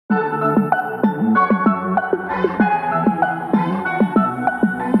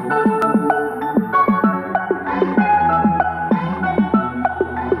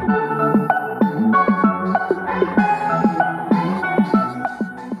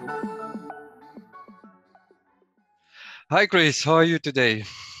Hi, Grace. How are you today?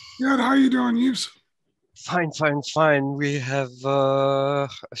 Good. How you doing, Yves? Fine, fine, fine. We have a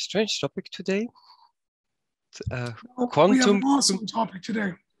strange topic today. Uh, Well, we have an quantum, awesome topic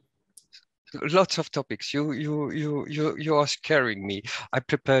today. lots of topics. You are scaring me. I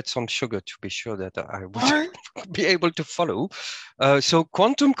prepared some sugar to be sure that I All would right. be able to follow. So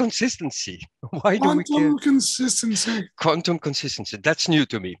quantum consistency. Why do we care? Quantum consistency. Quantum consistency. That's new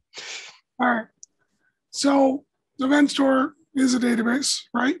to me. All right. So the event store is a database,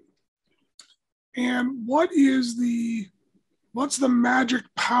 right? And what's the magic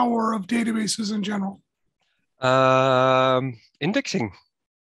power of databases in general? Indexing.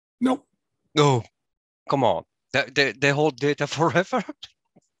 Nope. No, come on. They hold data forever.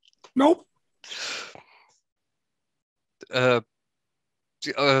 Nope. Uh,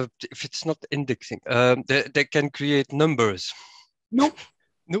 if it's not indexing, they can create numbers. Nope.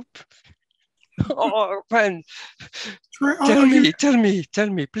 Nope. Oh man, I'll give you tell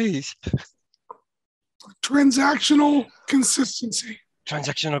me, please. transactional consistency.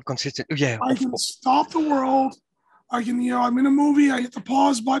 Transactional consistent. Yeah, I can stop the world. I can, I'm in a movie. I hit the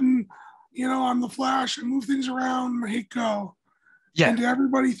pause button. I'm the Flash. I move things around. I hit go. yeah, And to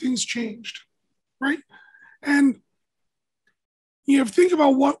everybody, things changed, right? And think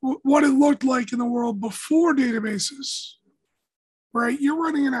about what it looked like in the world before databases, right? You're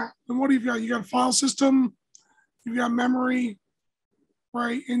running an app, and what do you got? You got a file system, you've got memory,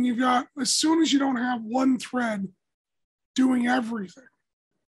 right? And you've got, as soon as you don't have one thread doing everything,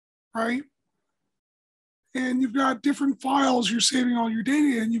 right? And you've got different files you're saving all your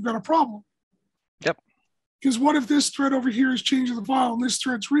data in, you've got a problem. yep, Because what if this thread over here is changing the file and this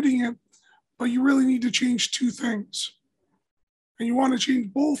thread's reading it, but you really need to change two things? And you want to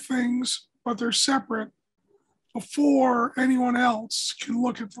change both things, but they're separate before anyone else can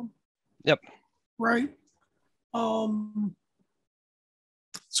look at them, yep, right?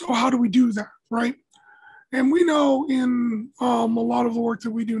 So how do we do that, right? And we know in a lot of the work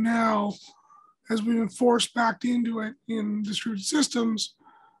that we do now, as we've been forced back into it in distributed systems,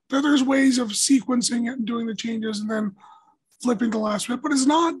 that there's ways of sequencing it and doing the changes and then flipping the last bit, but it's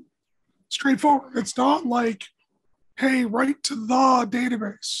not straightforward. It's not like, hey, write to the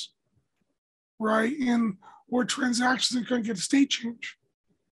database, right? And where transactions are going to get a state change.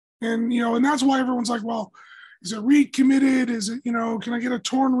 And that's why everyone's like, well, is it read committed? Is it, can I get a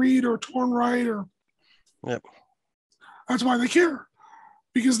torn read or a torn write? Or yep, that's why they care,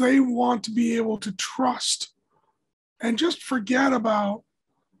 because they want to be able to trust and just forget about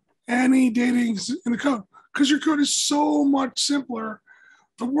any data in the code, because your code is so much simpler.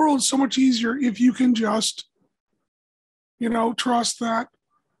 The world is so much easier if you can just, trust that,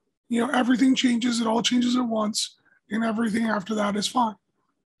 everything changes, it all changes at once, and everything after that is fine.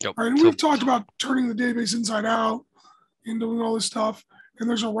 yep. Right. And So we've talked about turning the database inside out and doing all this stuff. And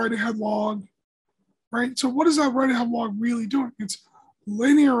there's a write ahead log, right? So what is that write ahead log really doing? It's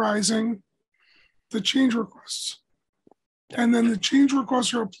linearizing the change requests. And then the change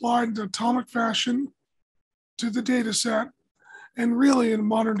requests are applied in atomic fashion to the data set. And really, in a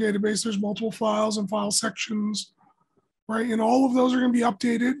modern database, there's multiple files and file sections, right? And all of those are going to be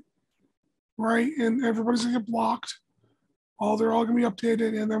updated, right? And everybody's going to get blocked. They're all going to be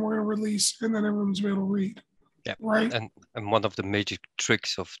updated, and then we're going to release, and then everyone's going to be able to read. yeah, Right. And one of the major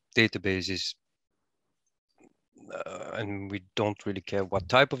tricks of databases, and we don't really care what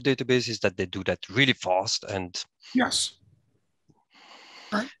type of database is, that they do that really fast and Yes.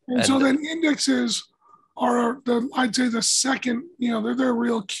 Right. And so then indexes are I'd say the second, they're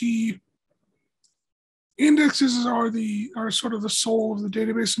real key. Indexes are sort of the soul of the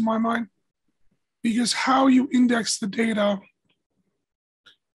database in my mind, because how you index the data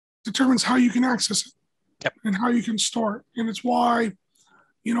determines how you can access it, yep, and how you can store it. And it's why,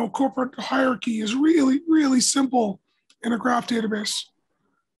 corporate hierarchy is really, really simple in a graph database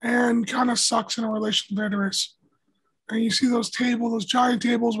and kind of sucks in a relational database. And you see those giant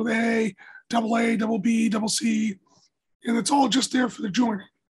tables with A, double B, double C, and it's all just there for the joining.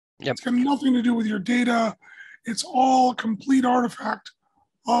 yep, It's got nothing to do with your data. It's all a complete artifact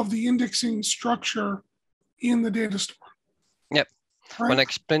of the indexing structure in the data store. yep. Right? When I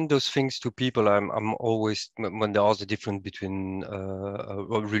explain those things to people, I'm always, when they ask the difference between a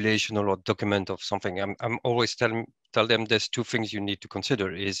relational or document of something, I'm always tell them there's two things you need to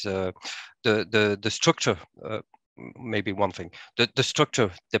consider: is the structure, maybe one thing, the structure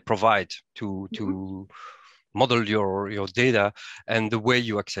they provide to model your data, and the way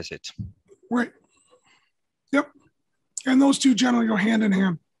you access it. Right. Yep. And those two generally go hand in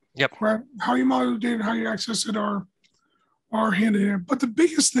hand. Yep. Right. How you model the data and how you access it are hand in hand. But the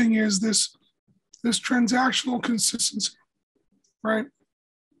biggest thing is this transactional consistency. right?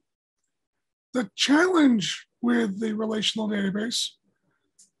 The challenge with the relational database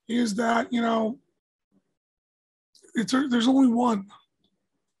is that, you know, there's only one,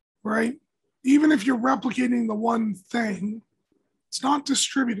 right? Even if you're replicating the one thing, it's not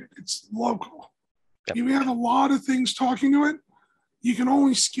distributed, it's local. Yep. If you have a lot of things talking to it, you can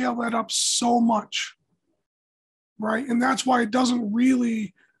only scale that up so much, right? And that's why it doesn't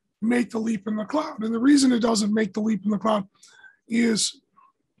really make the leap in the cloud. And the reason it doesn't make the leap in the cloud is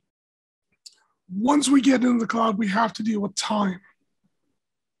once we get into the cloud, we have to deal with time,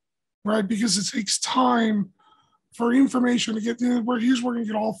 right? Because it takes time for information to get in. Here's where we're going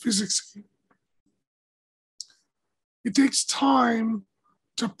to get all physics. It takes time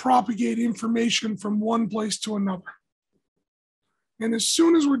to propagate information from one place to another. And as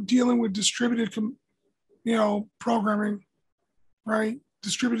soon as we're dealing with distributed, programming, right?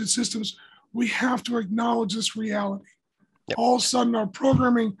 Distributed systems, we have to acknowledge this reality. Yep. All of a sudden, our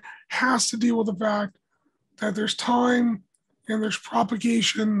programming has to deal with the fact that there's time and there's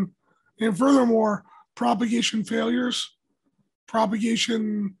propagation, and furthermore, propagation failures,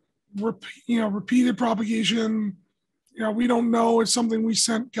 repeated propagation. We don't know if something we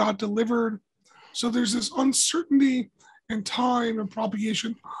sent got delivered. So there's this uncertainty and time and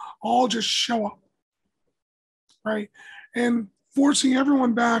propagation all just show up, right? And forcing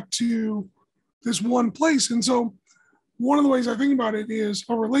everyone back to this one place. And so one of the ways I think about it is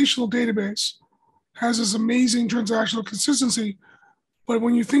a relational database has this amazing transactional consistency, but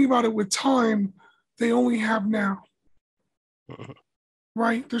when you think about it with time, they only have now,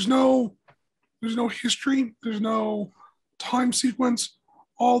 right? There's no history, there's no time sequence.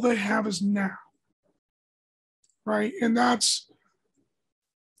 All they have is now, right? And that's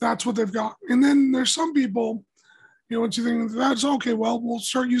what they've got. And then there's some people, once you think that's okay, well, we'll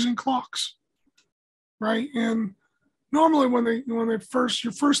start using clocks, right? And normally your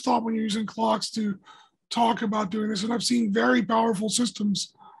first thought when you're using clocks to talk about doing this, and I've seen very powerful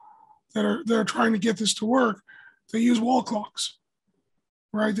systems that are trying to get this to work, they use wall clocks,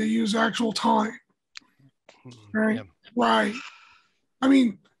 right? They use actual time, right? Yeah. Right. I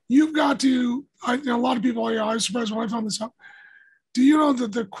mean, you've got to, a lot of people, I was surprised when I found this out. Do you know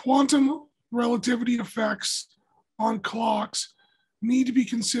that the quantum relativity effects on clocks need to be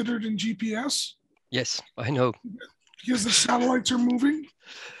considered in GPS? Yes, I know. Because the satellites are moving.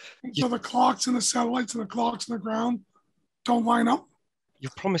 So the clocks and the satellites and the clocks on the ground don't line up. You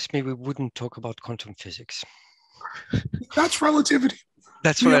promised me we wouldn't talk about quantum physics. That's relativity.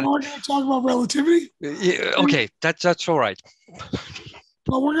 That's right. We're going to talk about relativity. Yeah, okay, that's all right.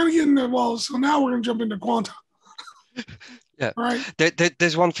 Well, we're going to get into, so now we're going to jump into quanta. Yeah. Right.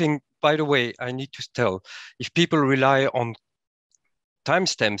 There's one thing, by the way, I need to tell. If people rely on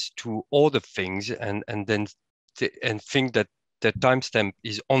timestamps to order things and think that the timestamp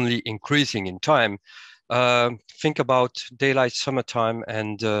is increasing increasing in time, think about daylight summertime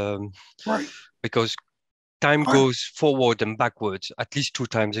and right. Because time goes forward and backwards at least 2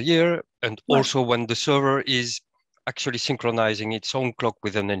 times a year, and also when the server is actually synchronizing its own clock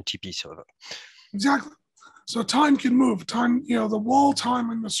with an NTP server. Exactly. So time can move. Time, the wall time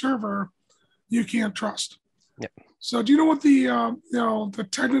in the server, you can't trust. Yeah. So do you know what the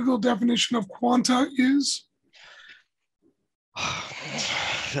technical definition of quanta is?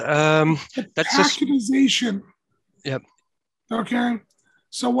 That's packetization. Yep. Okay.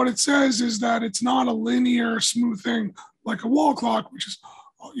 So what it says is that it's not a linear, smooth thing like a wall clock, which is,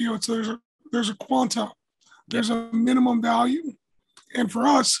 there's a quanta, there's a minimum value, and for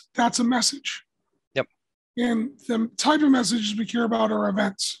us, that's a message. Yep. And the type of messages we care about are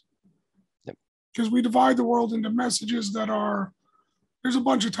events. Yep. Because we divide the world into messages that are, there's a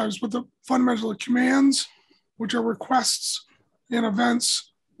bunch of types, but the fundamental commands, which are requests, and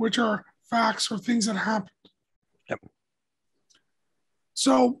events, which are facts or things that happened. Yep.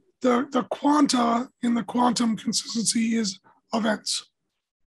 So the quanta in the quantum consistency is events,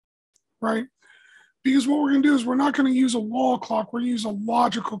 right? Because what we're going to do is we're not going to use a wall clock, we're going to use a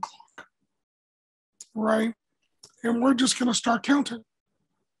logical clock, right? And we're just going to start counting.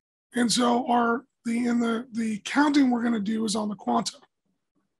 And so the counting we're going to do is on the quanta,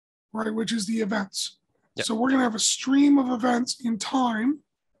 right? Which is the events. Yep. So we're going to have a stream of events in time,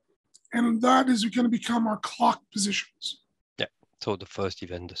 and that is going to become our clock positions. Yeah. So the first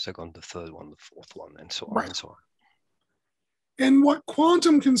event, the second, the third one, the fourth one, and so on right. and so on. And what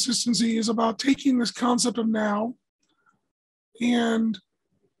quantum consistency is about taking this concept of now and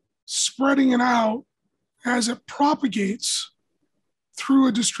spreading it out as it propagates through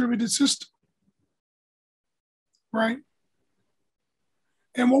a distributed system, right?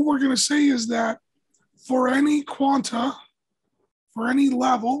 And what we're going to say is that for any quanta for any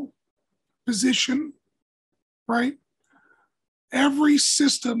level, position, right? Every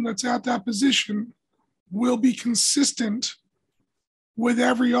system that's at that position will be consistent with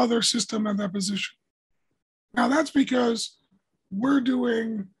every other system at that position. Now that's because we're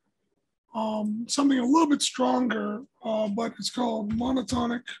doing something a little bit stronger, but it's called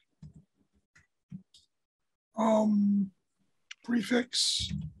monotonic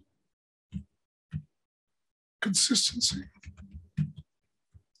prefix consistency.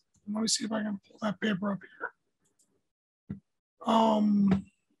 Let me see if I can pull that paper up here.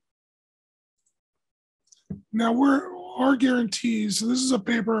 Now our guarantees. So this is a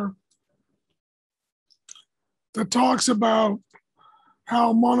paper that talks about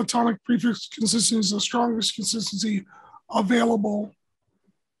how monotonic prefix consistency is the strongest consistency available,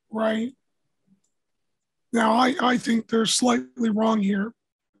 right? Now, I think they're slightly wrong here,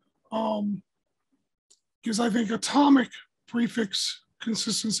 because I think atomic prefix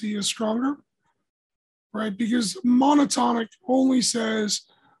consistency is stronger, right? Because monotonic only says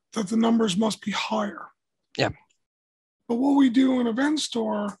that the numbers must be higher. Yeah. But what we do in Event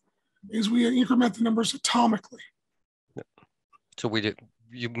Store is we increment the numbers atomically. So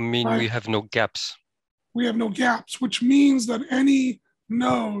you mean right? we have no gaps? We have no gaps, which means that any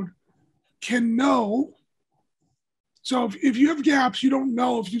node can know. So if you have gaps, you don't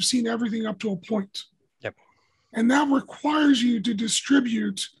know if you've seen everything up to a point. Yep. And that requires you to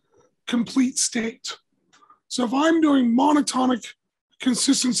distribute complete state. So if I'm doing monotonic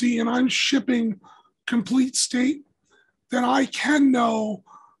consistency and I'm shipping complete state, then I can know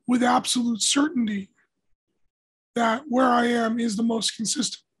with absolute certainty that where I am is the most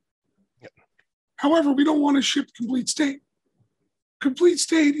consistent. Yep. However, we don't want to ship complete state. Complete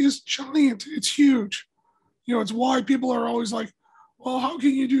state is giant. It's huge. You know, it's why people are always like, well, how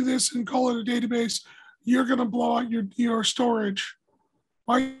can you do this and call it a database? You're going to blow out your storage.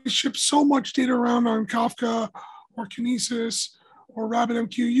 I ship so much data around on Kafka or Kinesis or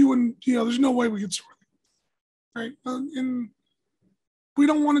RabbitMQ. There's no way we could store it, right? And we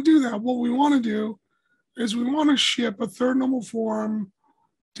don't want to do that. What we want to do is we want to ship a third normal form,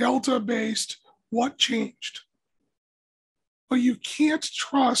 delta-based, what changed. But you can't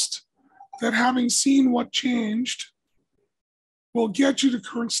trust that having seen what changed will get you to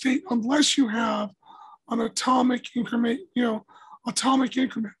current state unless you have an atomic increment, atomic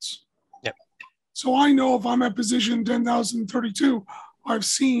increments. Yep. So I know if I'm at position 10,032, I've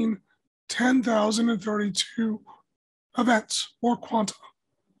seen 10,032 events or quanta.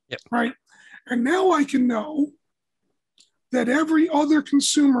 Yep. Right? And now I can know that every other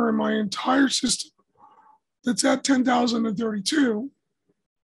consumer in my entire system that's at 10,032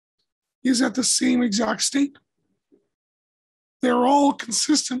 is at the same exact state. They're all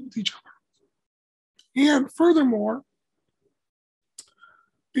consistent with each other. And furthermore,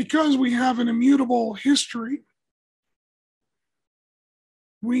 because we have an immutable history,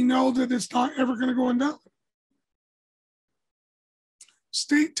 we know that it's not ever going to go invalid.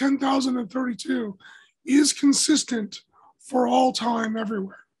 State 10,032 is consistent for all time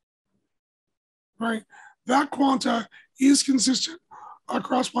everywhere, right? That quanta is consistent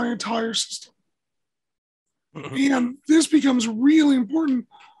across my entire system. Mm-hmm. And this becomes really important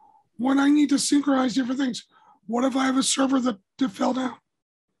when I need to synchronize different things. What if I have a server that fell down?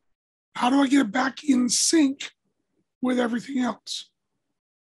 How do I get it back in sync with everything else?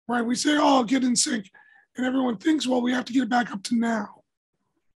 Right? We say, oh, get in sync. And everyone thinks, well, we have to get it back up to now.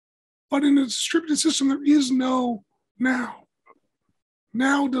 But in a distributed system, there is no now.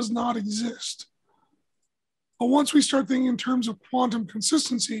 Now does not exist. But once we start thinking in terms of quantum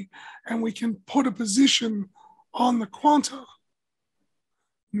consistency and we can put a position on the quanta,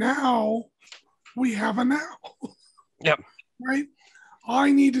 now we have a now. Yep. Right?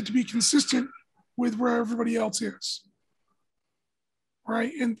 I need it to be consistent with where everybody else is.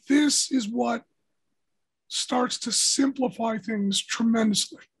 Right? And this is what starts to simplify things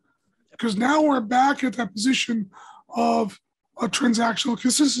tremendously. Because now we're back at that position of a transactional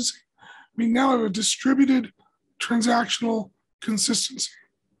consistency. We now have a distributed transactional consistency,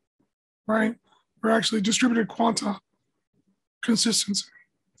 right? Or actually distributed quanta consistency,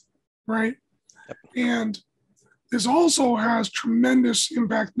 right? Yep. And this also has tremendous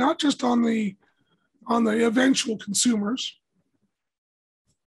impact, not just on the eventual consumers,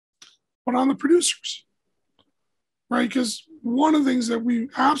 but on the producers, right? Because one of the things that we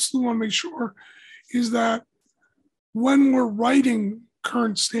absolutely want to make sure is that when we're writing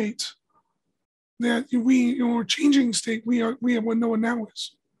current state, that we're changing state, we have what no one now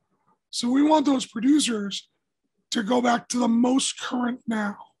is. So we want those producers to go back to the most current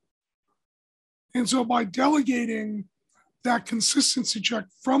now. And so by delegating that consistency check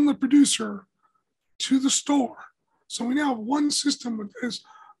from the producer to the store. So we now have one system that is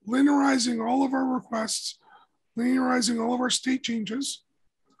linearizing all of our requests, linearizing all of our state changes,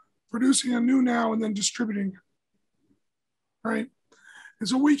 producing a new now, and then distributing it, right? And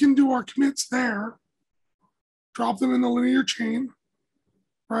so we can do our commits there, drop them in the linear chain,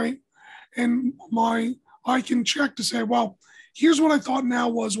 right? And I can check to say, well, here's what I thought now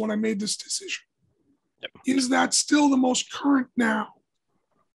was when I made this decision. Yep. Is that still the most current now?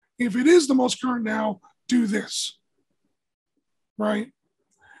 If it is the most current now, do this, right?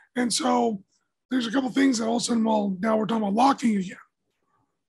 And so there's a couple things that all of a sudden, well, now we're talking about locking again.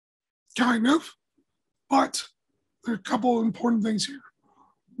 Kind of, but there are a couple of important things here.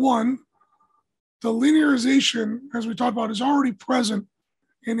 One, the linearization, as we talked about, is already present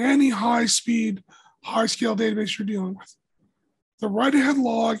in any high-speed, high-scale database you're dealing with. The write-ahead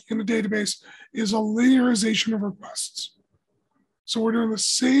log in a database is a linearization of requests. So we're doing the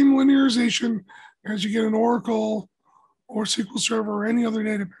same linearization as you get in Oracle or SQL Server or any other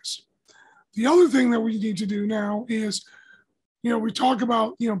database. The other thing that we need to do now is, we talk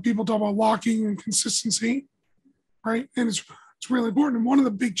about, people talk about locking and consistency, right? And it's really important. And one of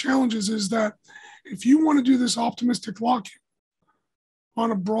the big challenges is that if you want to do this optimistic locking on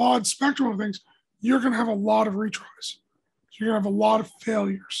a broad spectrum of things, you're going to have a lot of retries. You're going to have a lot of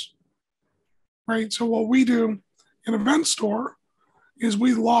failures, right? So what we do in Event Store is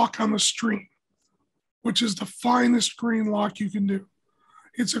we lock on the stream, which is the finest green lock you can do.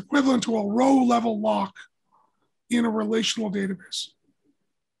 It's equivalent to a row level lock in a relational database,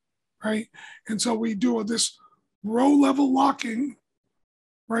 right? And so we do this row level locking,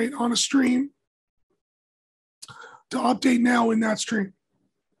 right, on a stream to update now in that stream.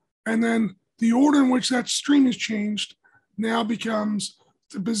 And then the order in which that stream is changed now becomes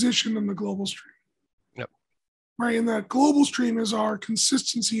the position in the global stream. Yep. Right, and that global stream is our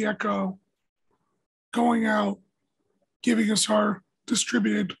consistency echo going out, giving us our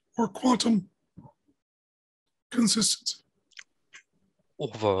distributed or quantum consistency.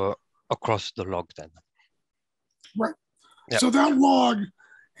 Over across the log then. Right. Yep. So that log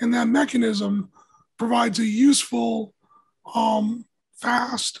and that mechanism provides a useful,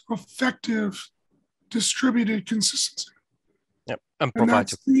 fast, effective, distributed consistency. Yep. And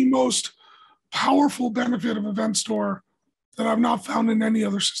that's the most powerful benefit of Event Store that I've not found in any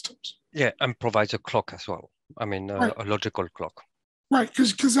other systems. Yeah, and provides a clock as well. I mean, right. A logical clock. Right,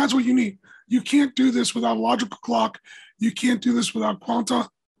 because that's what you need. You can't do this without a logical clock. You can't do this without quanta,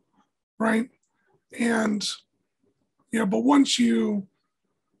 right? And, but once you,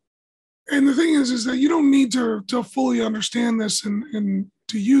 and the thing is that you don't need to fully understand this and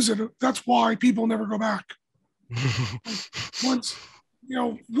to use it. That's why people never go back. Once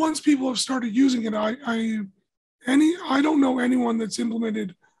people have started using it, I don't know anyone that's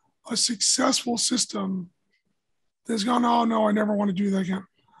implemented a successful system that's gone, oh no, I never want to do that again.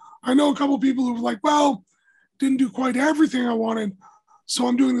 I know a couple of people who were like, well, didn't do quite everything I wanted, so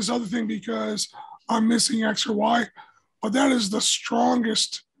I'm doing this other thing because I'm missing X or Y. But that is the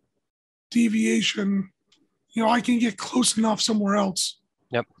strongest deviation. I can get close enough somewhere else.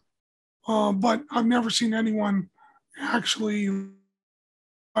 Yep. But I've never seen anyone actually,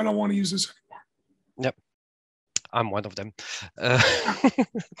 I don't want to use this anymore. Yep. I'm one of them.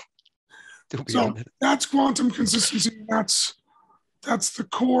 So that's quantum consistency. That's the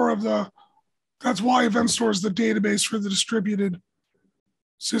core of that's why Event Store is the database for the distributed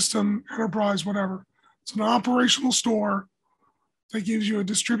system, enterprise, whatever. It's an operational store that gives you a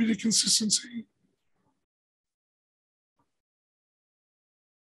distributed consistency.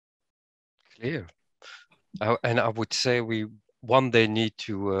 Clear. And I would say we one day need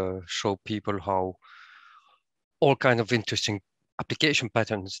to show people how all kinds of interesting application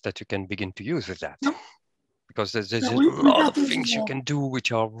patterns that you can begin to use with that. Yep. Because there's a lot of things you can do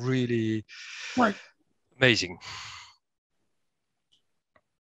which are really amazing.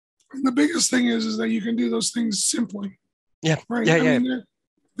 And the biggest thing is that you can do those things simply. Yeah. Right. Yeah. I mean,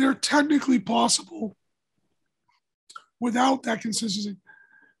 they're technically possible without that consistency.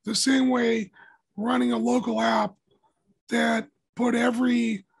 The same way running a local app that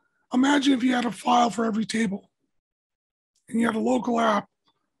imagine if you had a file for every table and you had a local app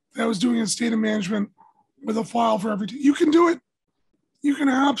that was doing its data management with a file for every table. You can do it. You can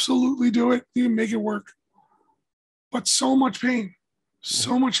absolutely do it. You can make it work. But so much pain,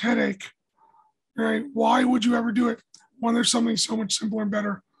 so much headache, right? Why would you ever do it when there's something so much simpler and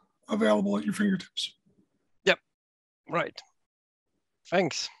better available at your fingertips? Yep. Right.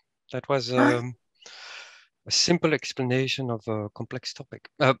 Thanks. That was a simple explanation of a complex topic.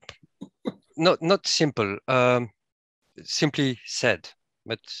 Not simple. simply said,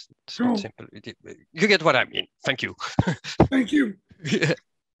 but it's not Cool. simple. You get what I mean. Thank you. Thank you. Yeah.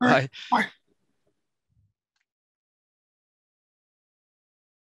 All right. Bye. Bye.